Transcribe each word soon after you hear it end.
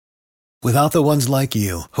Without the ones like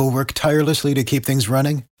you, who work tirelessly to keep things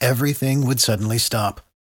running, everything would suddenly stop.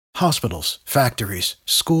 Hospitals, factories,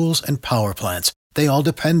 schools, and power plants, they all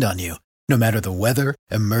depend on you. No matter the weather,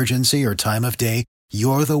 emergency, or time of day,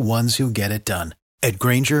 you're the ones who get it done. At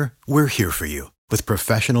Grainger, we're here for you with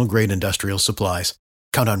professional-grade industrial supplies.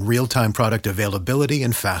 Count on real-time product availability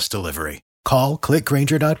and fast delivery. Call, click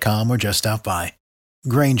Grainger.com, or just stop by.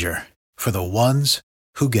 Grainger, for the ones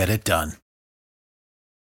who get it done.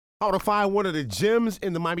 How to find one of the gems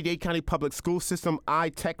in the Miami-Dade County Public School System,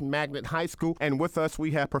 iTech Magnet High School. And with us,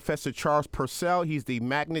 we have Professor Charles Purcell. He's the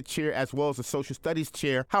Magnet Chair as well as the Social Studies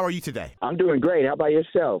Chair. How are you today? I'm doing great. How about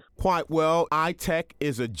yourself? Quite well. iTech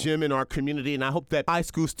is a gem in our community, and I hope that high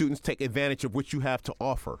school students take advantage of what you have to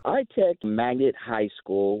offer. iTech Magnet High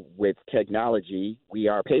School with technology. We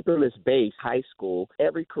are paperless-based high school.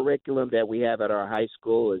 Every curriculum that we have at our high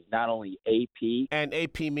school is not only AP. And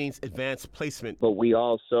AP means advanced placement. But we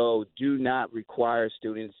also do not require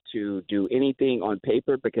students to do anything on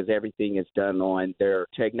paper because everything is done on their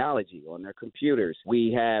technology, on their computers.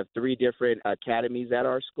 We have 3 different academies at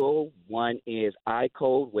our school. One is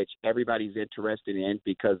iCode, which everybody's interested in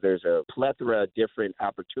because there's a plethora of different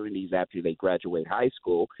opportunities after they graduate high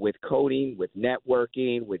school with coding, with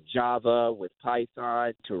networking, with Java, with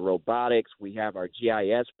Python, to robotics. We have our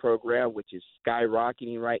GIS program, which is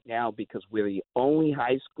skyrocketing right now because we're the only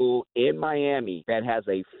high school in Miami that has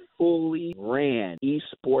a fully ran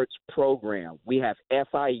esports program. We have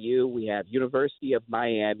FIU, we have University of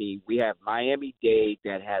Miami, we have Miami-Dade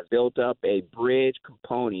that has built up a bridge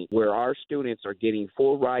component where our students are getting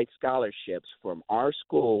full ride scholarships from our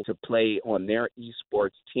school to play on their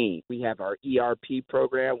esports team. We have our ERP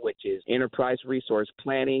program, which is Enterprise Resource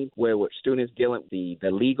Planning, where students dealing with the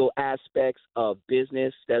legal aspects of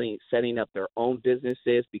business, setting up their own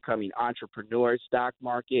businesses, becoming entrepreneurs, stock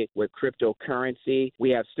market, with cryptocurrency.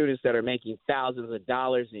 We have students that are making thousands of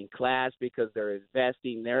dollars in class because they're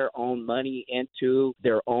investing their own money into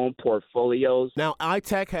their own portfolios. Now,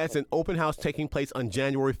 iTech has an open house taking place on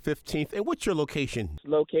January 15th. And what's your location? It's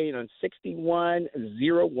located on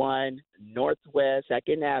 6101 Northwest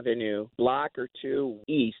 2nd Avenue, block or 2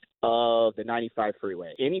 east of the 95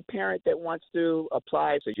 freeway. Any parent that wants to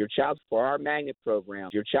apply for your child for our magnet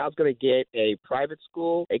program, your child's going to get a private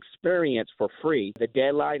school experience for free. The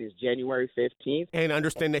deadline is January 15th. And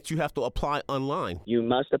understand that you have to apply online. You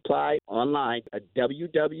must apply online at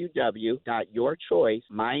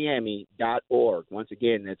www.yourchoicemiami.org. Once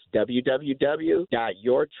again, that's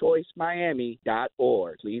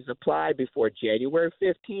www.yourchoicemiami.org. Please apply before January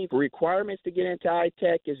 15th. Requirements to get into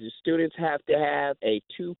iTech is the students have to have a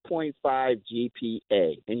 2.5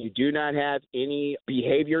 GPA, and you do not have any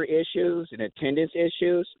behavior issues and attendance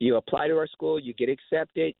issues. You apply to our school, you get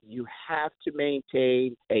accepted. You have to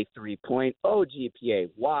maintain a 3.0 GPA.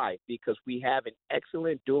 Why? Because we have an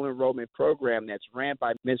excellent dual enrollment program that's ran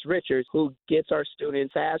by Ms. Richards, who gets our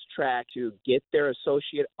students fast track to get their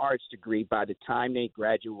associate arts degree by the time they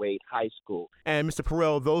graduate high school. And Mr.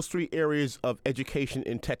 Purcell, those 3 areas of education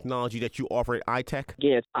and technology that you offer at iTech?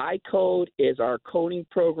 Yes, iCode is our coding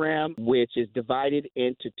program, which is divided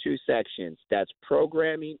into 2 sections. That's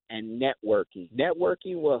programming and networking.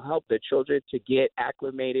 Networking will help the children to get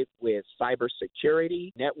acclimated with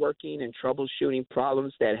cybersecurity, networking, and troubleshooting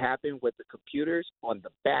problems that happen with the computers on the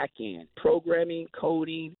back end. Programming,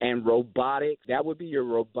 coding, and robotics, that would be your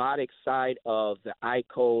robotics side of the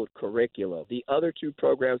iCode curriculum. The other 2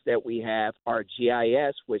 programs that we have are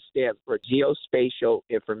GIS, which stands for Geospatial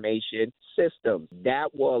Information Systems. That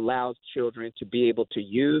will allow children to be able to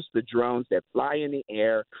use the drones that fly in the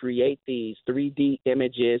air, create these 3D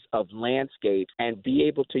images of landscapes, and be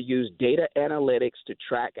able to use data analytics to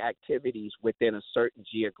track activities within a certain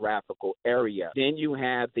geographical area. Then you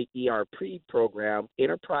have the ERP program,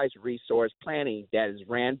 Enterprise Resource Planning, that is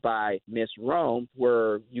ran by Ms. Rome,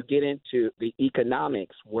 where you get into the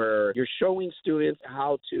economics, where you're showing students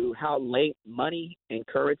how money and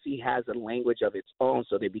currency has a language of its own,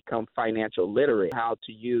 so they become financial literate, how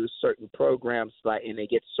to use certain programs, and they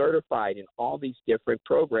get certified in all these different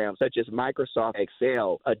programs such as Microsoft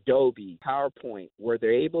Excel, Adobe, PowerPoint, where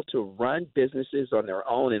they're able to run businesses on their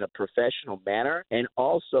own in a professional manner and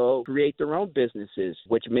also create their own businesses,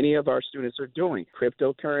 which many of our students are doing.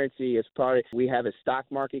 Cryptocurrency is we have a stock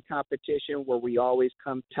market competition where we always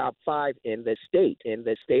come top 5 in the state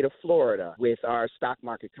of Florida with our stock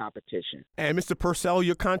market competition. And Mr. Purcell,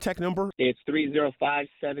 your contact number? It's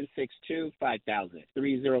 305-762-5000.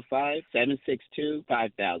 305-762-5000.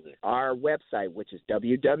 1000. Our website, which is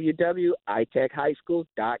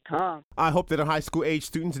www.itechhighschool.com. I hope that our high school age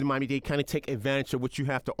students in Miami-Dade County take advantage of what you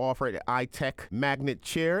have to offer at iTech Magnet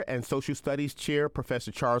Chair and Social Studies Chair,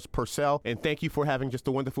 Professor Charles Purcell. And thank you for having just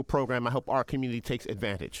a wonderful program. I hope our community takes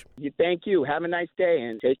advantage. Thank you. Have a nice day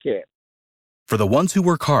and take care. For the ones who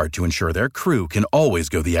work hard to ensure their crew can always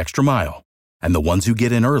go the extra mile, and the ones who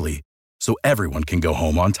get in early so everyone can go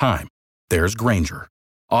home on time, there's Grainger,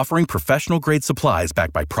 offering professional-grade supplies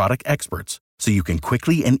backed by product experts so you can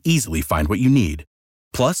quickly and easily find what you need.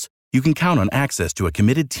 Plus, you can count on access to a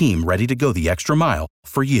committed team ready to go the extra mile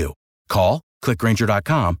for you. Call, click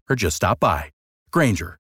Grainger.com, or just stop by.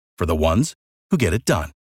 Grainger, for the ones who get it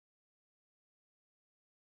done.